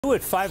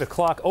At 5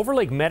 o'clock,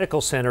 Overlake Medical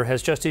Center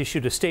has just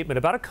issued a statement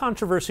about a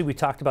controversy we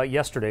talked about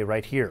yesterday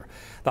right here.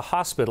 The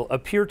hospital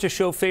appeared to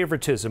show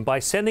favoritism by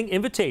sending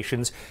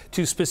invitations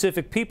to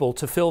specific people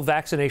to fill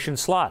vaccination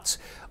slots.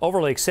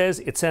 Overlake says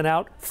it sent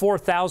out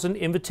 4,000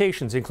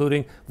 invitations,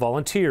 including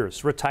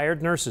volunteers,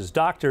 retired nurses,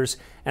 doctors,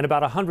 and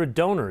about 100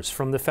 donors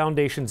from the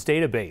foundation's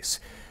database.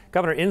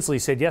 Governor Inslee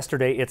said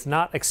yesterday it's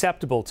not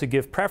acceptable to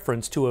give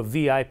preference to a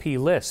VIP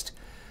list.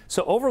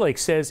 So Overlake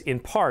says,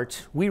 in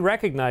part, we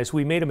recognize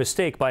we made a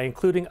mistake by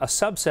including a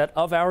subset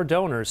of our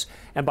donors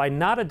and by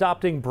not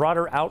adopting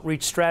broader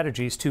outreach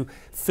strategies to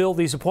fill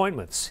these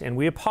appointments, and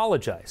we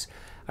apologize.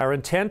 Our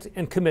intent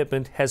and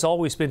commitment has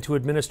always been to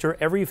administer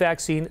every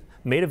vaccine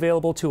made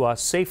available to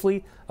us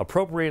safely,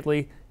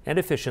 appropriately, and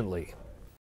efficiently.